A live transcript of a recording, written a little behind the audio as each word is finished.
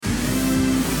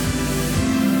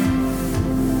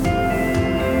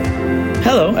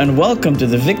Hello and welcome to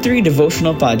the Victory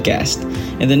Devotional Podcast.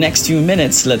 In the next few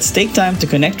minutes, let's take time to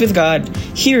connect with God,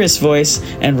 hear His voice,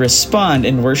 and respond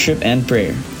in worship and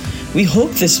prayer. We hope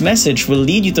this message will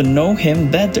lead you to know Him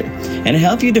better and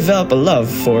help you develop a love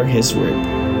for His Word.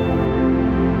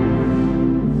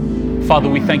 Father,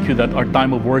 we thank you that our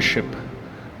time of worship,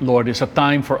 Lord, is a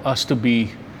time for us to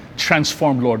be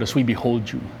transformed, Lord, as we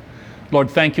behold you.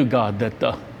 Lord, thank you, God,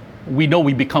 that we know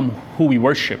we become who we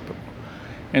worship.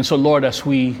 And so, Lord, as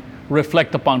we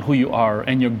reflect upon who you are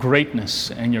and your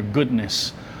greatness and your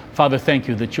goodness, Father, thank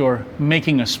you that you're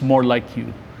making us more like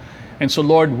you. And so,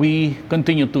 Lord, we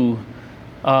continue to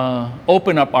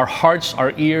open up our hearts,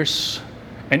 our ears,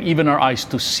 and even our eyes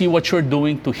to see what you're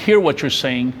doing, to hear what you're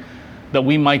saying, that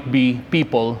we might be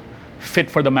people fit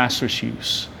for the Master's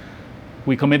use.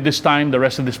 We commit this time, the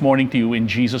rest of this morning to you. In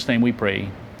Jesus' name we pray.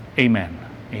 Amen.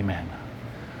 Amen.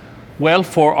 Well,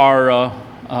 for our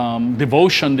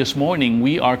devotion this morning,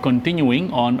 we are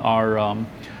continuing on our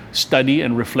study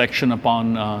and reflection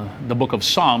upon the book of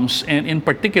Psalms, and in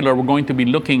particular we're going to be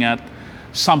looking at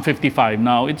Psalm 55.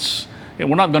 Now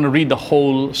we're not going to read the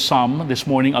whole psalm this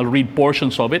morning. I'll read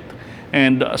portions of it,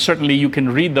 and certainly you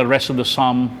can read the rest of the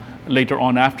psalm later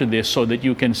on after this so that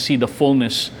you can see the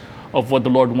fullness of what the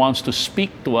Lord wants to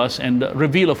speak to us and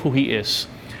reveal of who He is.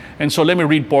 And so let me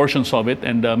read portions of it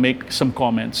and make some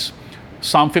comments.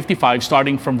 Psalm 55,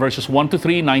 starting from verses 1 to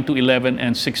 3, 9 to 11,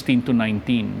 and 16 to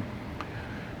 19.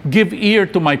 Give ear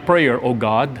to my prayer, O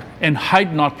God, and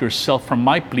hide not yourself from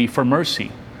my plea for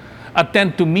mercy.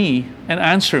 Attend to me and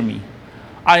answer me.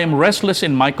 I am restless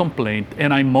in my complaint,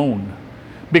 and I moan,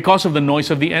 because of the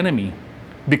noise of the enemy,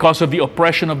 because of the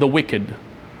oppression of the wicked.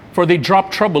 For they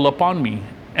drop trouble upon me,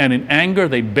 and in anger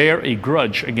they bear a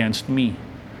grudge against me.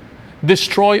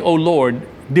 Destroy, O Lord,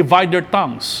 divide their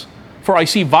tongues. For I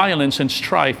see violence and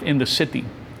strife in the city.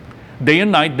 Day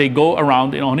and night they go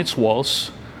around on its walls,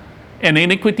 and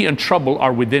iniquity and trouble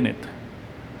are within it.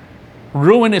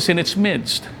 Ruin is in its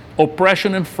midst,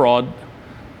 oppression and fraud,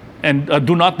 and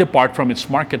do not depart from its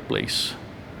marketplace.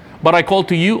 But I call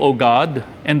to you, O God,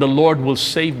 and the Lord will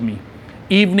save me.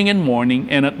 Evening and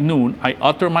morning and at noon I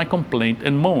utter my complaint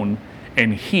and moan,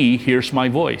 and He hears my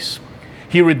voice.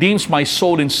 He redeems my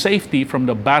soul in safety from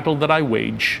the battle that I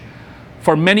wage.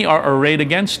 For many are arrayed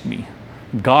against me.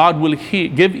 God will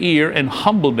give ear and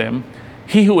humble them,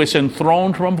 He who is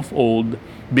enthroned from of old,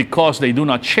 because they do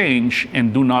not change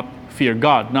and do not fear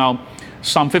God. Now,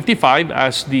 Psalm 55,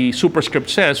 as the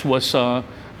superscript says, was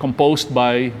composed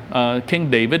by King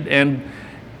David, and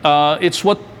it's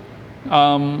what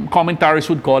commentaries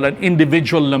would call an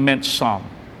individual lament psalm.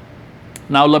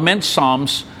 Now, lament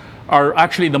psalms are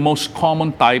actually the most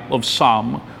common type of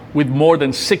psalm, with more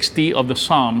than 60 of the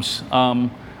psalms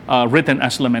written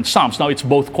as lament psalms. Now, it's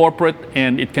both corporate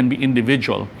and it can be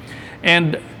individual.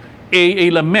 And a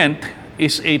lament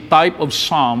is a type of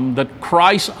psalm that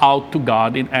cries out to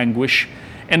God in anguish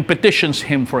and petitions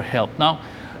Him for help. Now,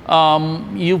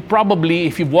 you probably,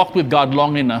 if you've walked with God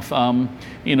long enough,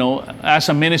 as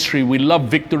a ministry, we love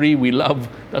victory.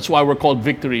 That's why we're called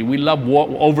Victory. We love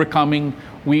overcoming.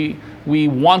 We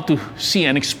want to see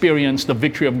and experience the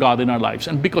victory of God in our lives.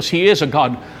 And because He is a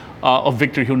God of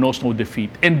victory who knows no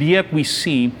defeat. And yet we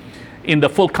see in the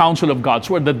full counsel of God's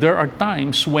Word that there are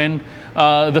times when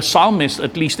the psalmist,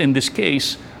 at least in this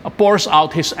case, pours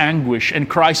out his anguish and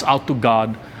cries out to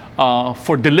God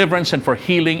for deliverance and for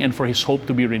healing and for his hope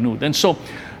to be renewed. And so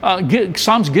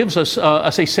Psalms gives us,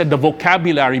 as I said, the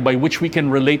vocabulary by which we can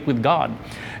relate with God.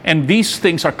 And these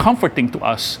things are comforting to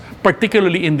us,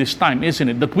 particularly in this time, isn't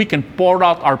it? That we can pour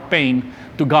out our pain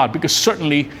to God, because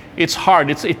certainly it's hard.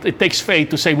 It takes faith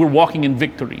to say we're walking in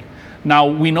victory. Now,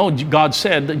 we know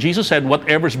Jesus said,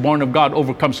 whatever is born of God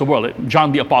overcomes the world.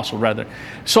 John the Apostle, rather.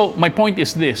 So my point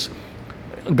is this.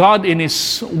 God in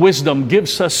His wisdom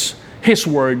gives us His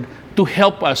Word to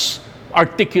help us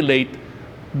articulate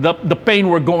the pain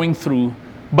we're going through,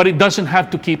 but it doesn't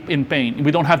have to keep in pain. We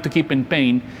don't have to keep in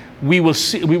pain. We will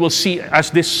see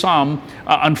as this psalm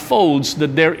unfolds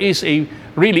that there is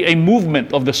really a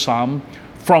movement of the psalm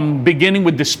from beginning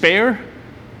with despair,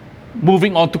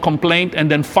 moving on to complaint, and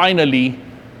then finally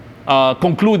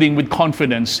concluding with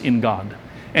confidence in God.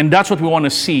 And that's what we want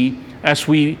to see as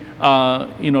we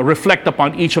reflect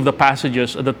upon each of the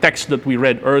passages, the text that we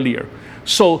read earlier.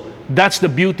 So that's the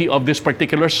beauty of this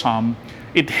particular psalm.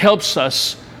 It helps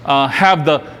us have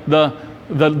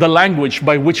the language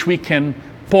by which we can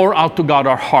pour out to God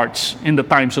our hearts in the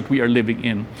times that we are living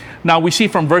in. Now, we see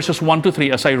from verses 1 to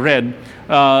 3, as I read,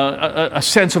 a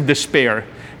sense of despair.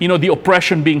 The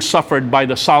oppression being suffered by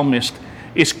the psalmist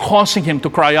is causing him to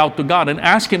cry out to God and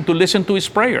ask Him to listen to his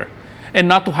prayer and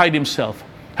not to hide himself.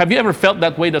 Have you ever felt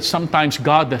that way, that sometimes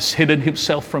God has hidden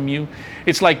himself from you?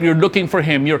 It's like you're looking for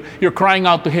him, you're crying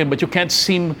out to him, but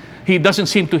he doesn't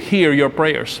seem to hear your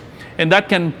prayers. And that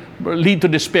can lead to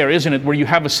despair, isn't it? Where you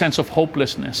have a sense of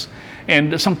hopelessness.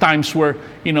 And sometimes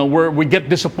we get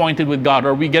disappointed with God,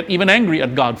 or we get even angry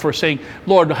at God for saying,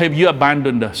 Lord, have you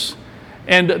abandoned us?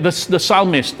 And the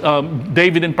psalmist,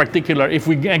 David in particular, if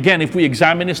we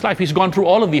examine his life, he's gone through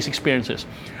all of these experiences,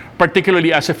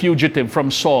 particularly as a fugitive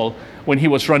from Saul when he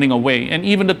was running away, and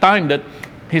even the time that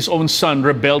his own son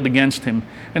rebelled against him.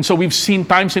 And so we've seen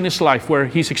times in his life where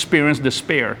he's experienced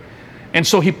despair. And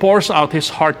so he pours out his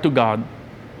heart to God.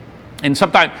 And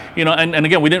sometimes, and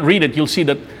again, we didn't read it, you'll see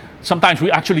that sometimes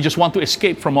we actually just want to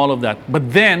escape from all of that.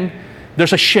 But then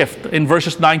there's a shift in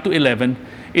verses 9 to 11.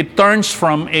 It turns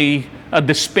from a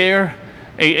despair,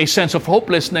 a sense of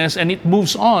hopelessness, and it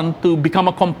moves on to become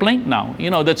a complaint now.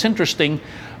 That's interesting.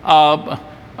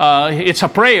 It's a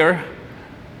prayer,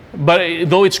 but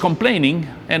though it's complaining,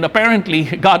 and apparently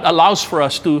God allows for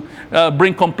us to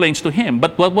bring complaints to him.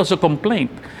 But what was the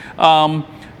complaint?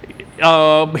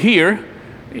 Here,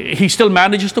 he still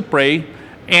manages to pray,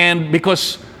 and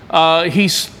because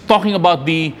he's talking about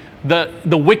the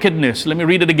wickedness. Let me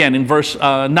read it again in verse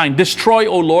 9. Destroy,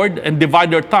 O Lord, and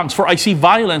divide their tongues, for I see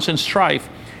violence and strife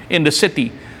in the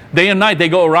city. Day and night they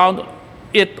go around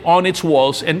it on its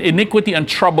walls, and iniquity and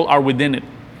trouble are within it.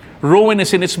 Ruin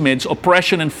is in its midst,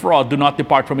 oppression and fraud do not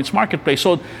depart from its marketplace.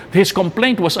 So his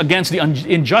complaint was against the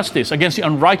injustice, against the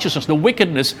unrighteousness, the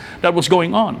wickedness that was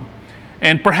going on.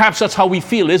 And perhaps that's how we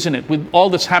feel, isn't it, with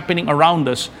all that's happening around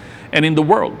us and in the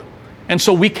world. And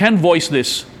so we can voice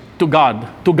this to God,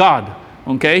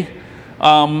 okay?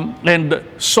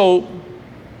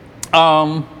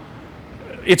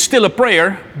 It's still a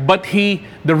prayer, but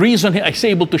the reason he's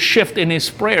able to shift in his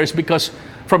prayer is because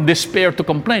from despair to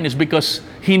complaint is because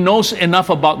he knows enough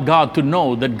about God to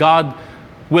know that God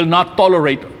will not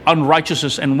tolerate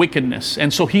unrighteousness and wickedness.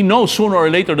 And so he knows sooner or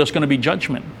later there's going to be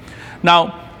judgment.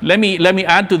 Now, let me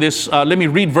add to this. Let me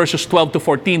read verses 12 to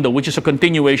 14, though, which is a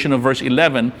continuation of verse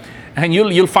 11. And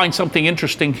you'll find something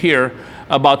interesting here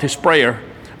about his prayer.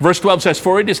 Verse 12 says,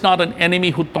 For it is not an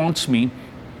enemy who taunts me,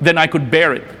 then I could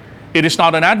bear it. It is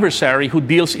not an adversary who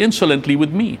deals insolently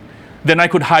with me, then I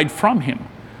could hide from him.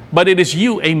 But it is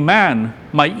you, a man,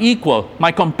 my equal,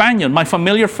 my companion, my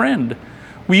familiar friend.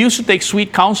 We used to take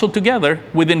sweet counsel together.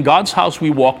 Within God's house we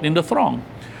walked in the throng.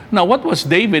 Now, what was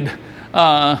David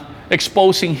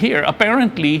exposing here?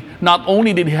 Apparently, not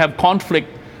only did he have conflict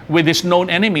with his known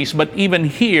enemies, but even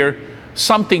here,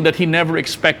 something that he never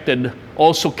expected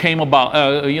also came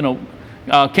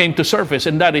to surface,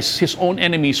 and that is his own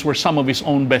enemies were some of his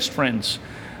own best friends,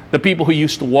 the people who he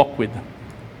used to walk with.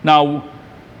 Now,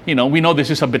 we know this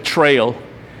is a betrayal,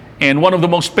 and one of the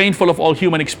most painful of all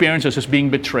human experiences is being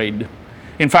betrayed.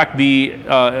 In fact, the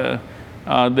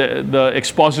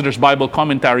Expositor's Bible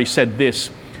Commentary said this.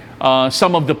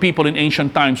 Some of the people in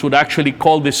ancient times would actually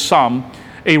call this psalm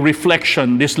a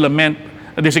reflection, this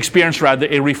experience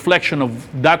a reflection of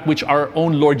that which our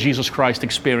own Lord Jesus Christ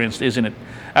experienced, isn't it?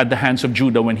 At the hands of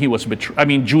Judas when he was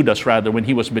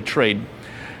betrayed.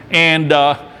 And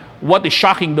what is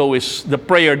shocking, though, is the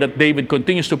prayer that David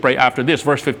continues to pray after this.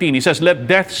 Verse 15, he says, Let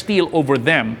death steal over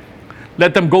them.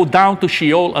 Let them go down to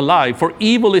Sheol alive, for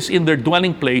evil is in their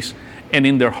dwelling place and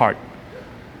in their heart.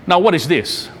 Now, what is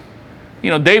this?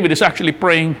 David is actually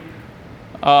praying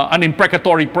an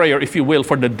imprecatory prayer, if you will,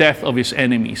 for the death of his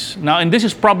enemies. Now, and this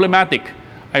is problematic,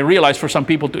 I realize, for some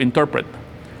people to interpret,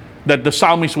 that the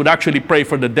psalmist would actually pray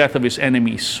for the death of his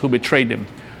enemies who betrayed him.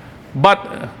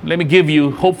 But let me give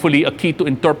you, hopefully, a key to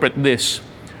interpret this.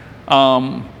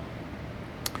 That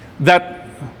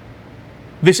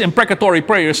this imprecatory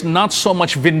prayer is not so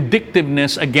much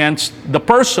vindictiveness against the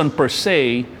person per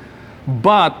se,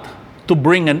 but to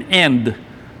bring an end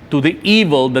to the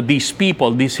evil that these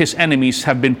people, his enemies,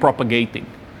 have been propagating.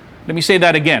 Let me say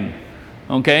that again,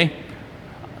 okay?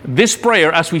 This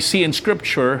prayer, as we see in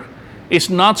Scripture, is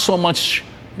not so much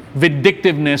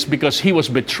vindictiveness because he was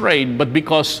betrayed, but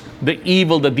because the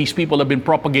evil that these people have been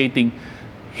propagating,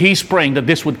 he's praying that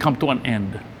this would come to an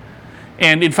end.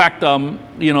 And in fact,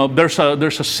 there's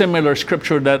a similar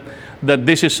scripture that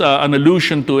this is an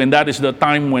allusion to, and that is the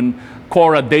time when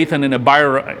Korah, Dathan, and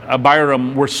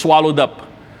Abiram were swallowed up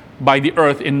by the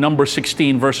earth in Numbers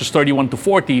 16, verses 31 to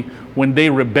 40, when they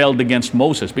rebelled against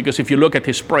Moses. Because if you look at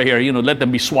his prayer, let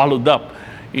them be swallowed up,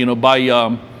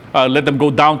 let them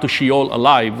go down to Sheol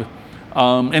alive.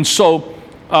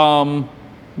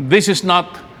 This is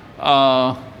not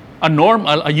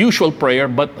a usual prayer,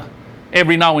 but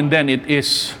every now and then it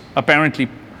is apparently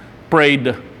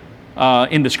prayed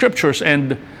in the scriptures.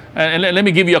 And And let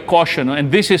me give you a caution.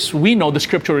 And this is, we know the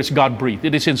scripture is God-breathed.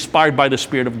 It is inspired by the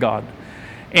Spirit of God.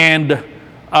 And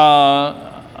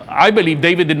I believe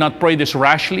David did not pray this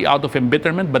rashly out of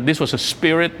embitterment, but this was a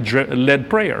Spirit-led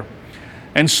prayer.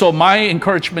 And so my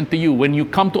encouragement to you, when you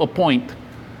come to a point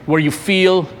where you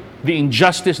feel the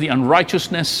injustice, the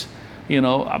unrighteousness,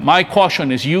 my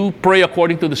caution is you pray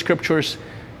according to the scriptures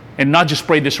and not just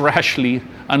pray this rashly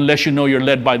unless you know you're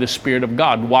led by the Spirit of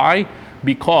God. Why?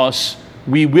 Because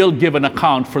we will give an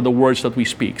account for the words that we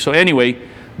speak. So anyway,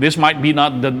 this might be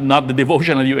not the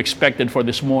devotional you expected for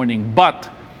this morning, but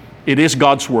it is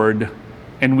God's word,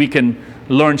 and we can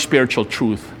learn spiritual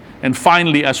truth. And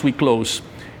finally, as we close,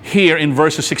 here in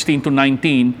verses 16 to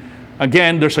 19,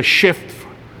 again, there's a shift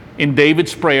in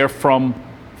David's prayer from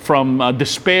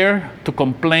despair to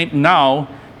complaint. Now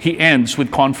he ends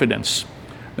with confidence.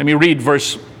 Let me read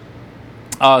verse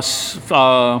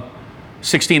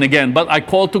 16 again. But I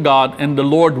call to God, and the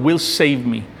Lord will save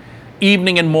me.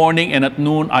 Evening and morning and at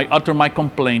noon I utter my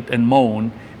complaint and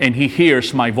moan, and he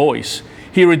hears my voice.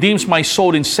 He redeems my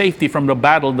soul in safety from the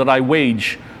battle that I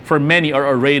wage, for many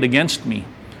are arrayed against me.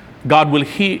 God will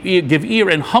give ear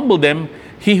and humble them,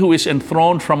 he who is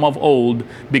enthroned from of old,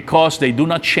 because they do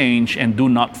not change and do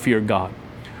not fear God.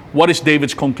 What is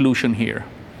David's conclusion here?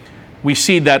 We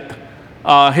see that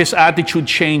his attitude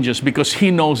changes because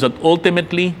he knows that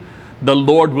ultimately the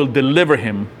Lord will deliver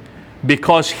him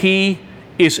because he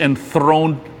is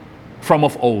enthroned from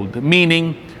of old.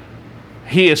 Meaning,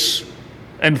 he is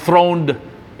enthroned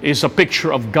is a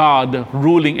picture of God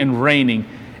ruling and reigning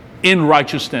in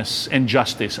righteousness and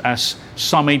justice. As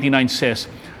Psalm 89 says,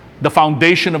 the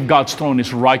foundation of God's throne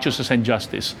is righteousness and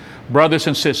justice. Brothers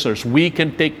and sisters, we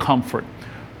can take comfort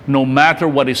no matter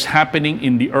what is happening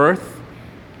in the earth,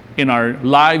 in our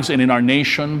lives and in our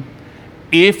nation.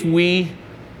 If we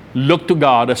look to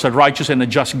God as a righteous and a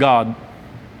just God,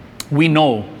 we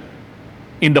know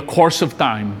in the course of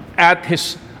time, at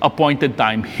his appointed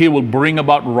time, he will bring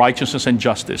about righteousness and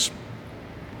justice.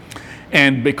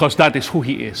 And because that is who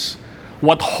he is.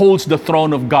 What holds the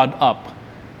throne of God up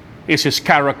is his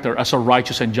character as a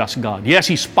righteous and just God. Yes,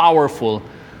 he's powerful,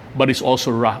 but he's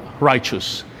also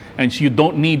righteous. And you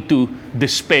don't need to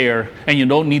despair and you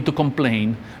don't need to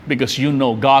complain, because you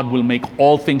know God will make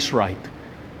all things right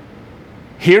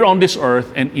here on this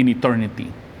earth and in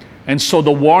eternity. And so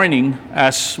the warning,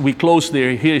 as we close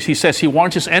there, he says he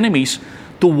warns his enemies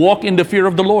to walk in the fear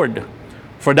of the Lord,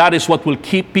 for that is what will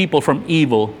keep people from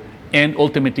evil and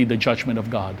ultimately the judgment of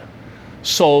God.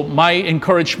 So my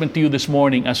encouragement to you this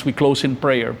morning as we close in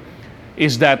prayer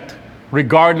is that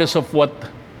regardless of what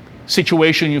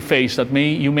situation you face, that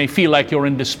you may feel like you're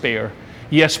in despair,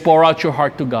 yes, pour out your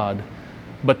heart to God,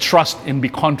 but trust and be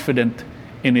confident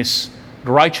in his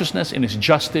righteousness, in his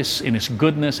justice, in his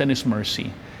goodness and his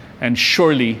mercy. And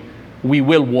surely we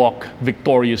will walk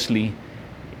victoriously,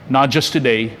 not just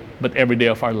today, but every day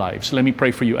of our lives. Let me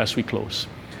pray for you as we close.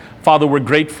 Father, we're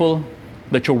grateful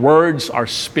that your words are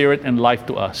spirit and life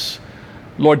to us.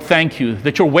 Lord, thank you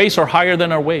that your ways are higher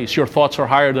than our ways. Your thoughts are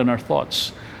higher than our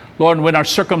thoughts. Lord, when our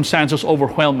circumstances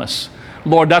overwhelm us,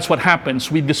 Lord, that's what happens.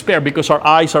 We despair because our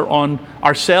eyes are on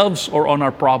ourselves or on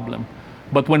our problem.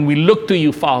 But when we look to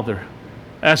you, Father,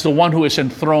 as the one who is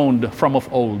enthroned from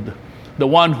of old, the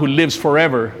one who lives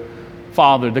forever,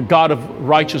 Father, the God of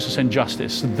righteousness and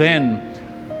justice, then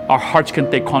our hearts can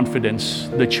take confidence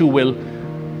that you will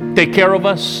take care of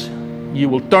us, you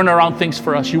will turn around things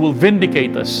for us, you will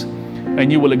vindicate us,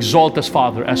 and you will exalt us,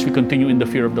 Father, as we continue in the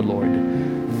fear of the Lord.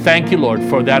 Thank you, Lord,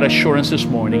 for that assurance this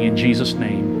morning. In Jesus'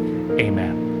 name,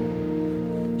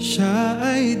 amen. Siya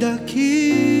ay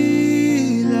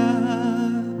dakila,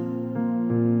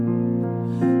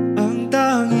 ang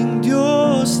tanging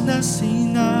Diyos na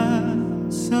sinasamba,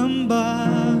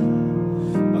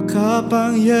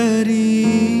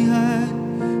 makapangyarihan,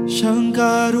 siyang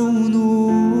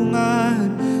karunungan,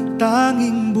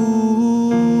 tanging buhay.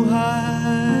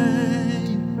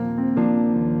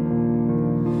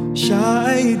 Siya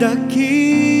ay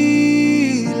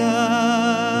dakila,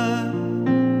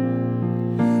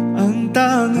 ang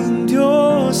tanging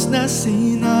Diyos na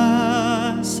sinasamba,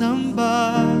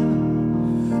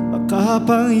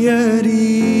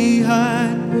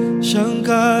 makapangyarihan, siyang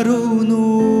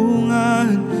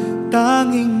karunungan,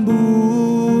 tanging buhay.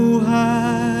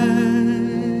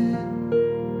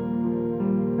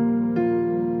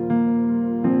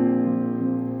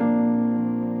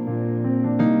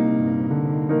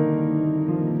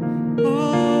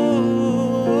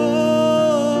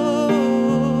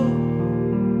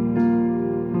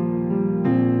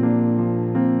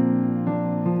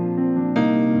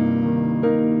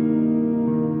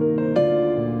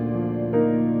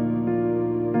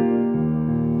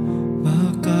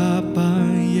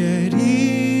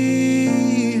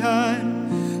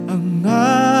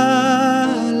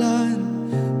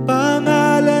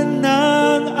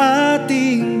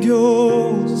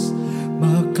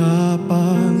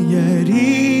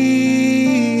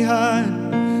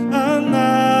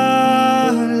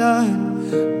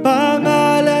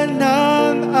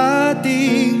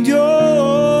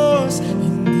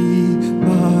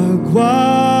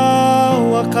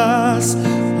 wakas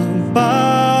ang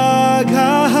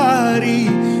paghahari.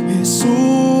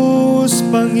 Jesus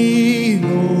Panginoon,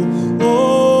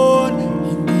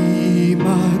 hindi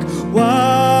magwawakas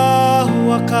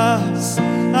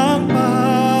ang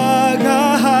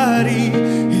paghahari.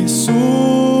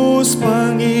 Jesus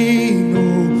Panginoon,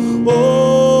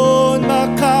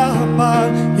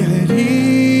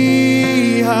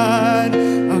 makapangyarihan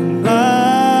ang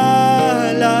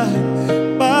ngalan,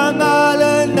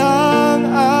 pangalan ng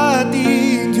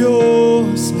ating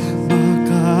Diyos.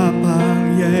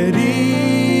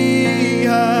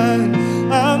 Makapangyarihan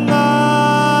ang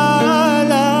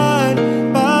ngalan,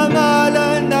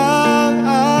 pangalan ng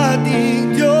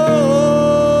ating Diyos.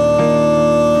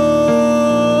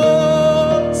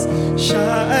 Siya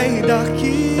ay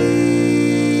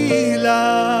dakila,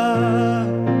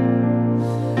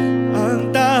 ang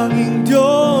tanging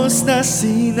Diyos na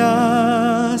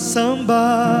sinasamba.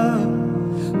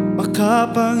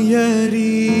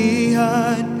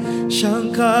 Makapangyarihan,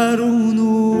 siyang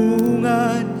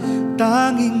karunungan,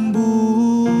 tanging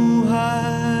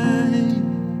buhay.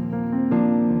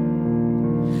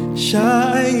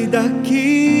 Siya ay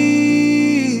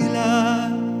dakila,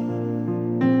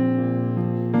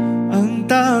 ang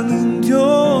tanging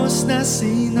Diyos na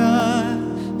sinasamba.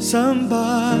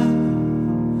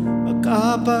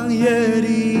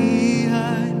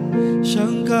 Makapangyarihan,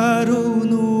 siyang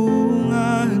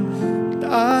karunungan,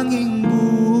 tanging buhay.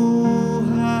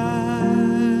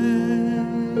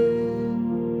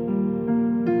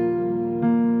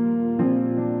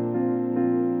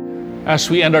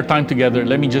 As we end our time together,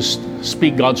 let me just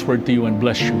speak God's word to you and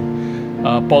bless you.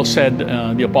 Paul said,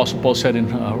 the Apostle Paul said in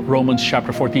Romans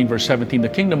chapter 14, verse 17, the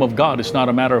kingdom of God is not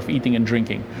a matter of eating and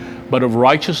drinking, but of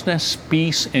righteousness,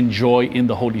 peace, and joy in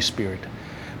the Holy Spirit.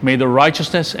 May the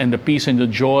righteousness and the peace and the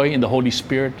joy in the Holy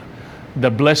Spirit, the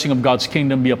blessing of God's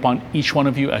kingdom be upon each one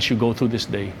of you as you go through this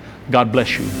day. God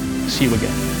bless you. See you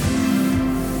again.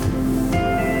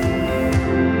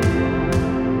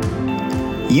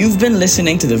 You've been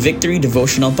listening to the Victory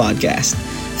Devotional Podcast.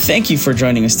 Thank you for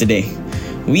joining us today.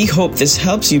 We hope this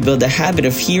helps you build a habit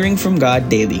of hearing from God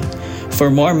daily.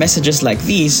 For more messages like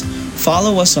these,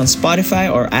 follow us on Spotify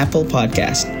or Apple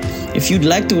Podcast. If you'd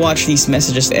like to watch these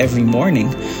messages every morning,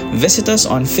 visit us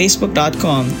on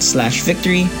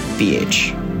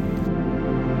facebook.com/victoryph.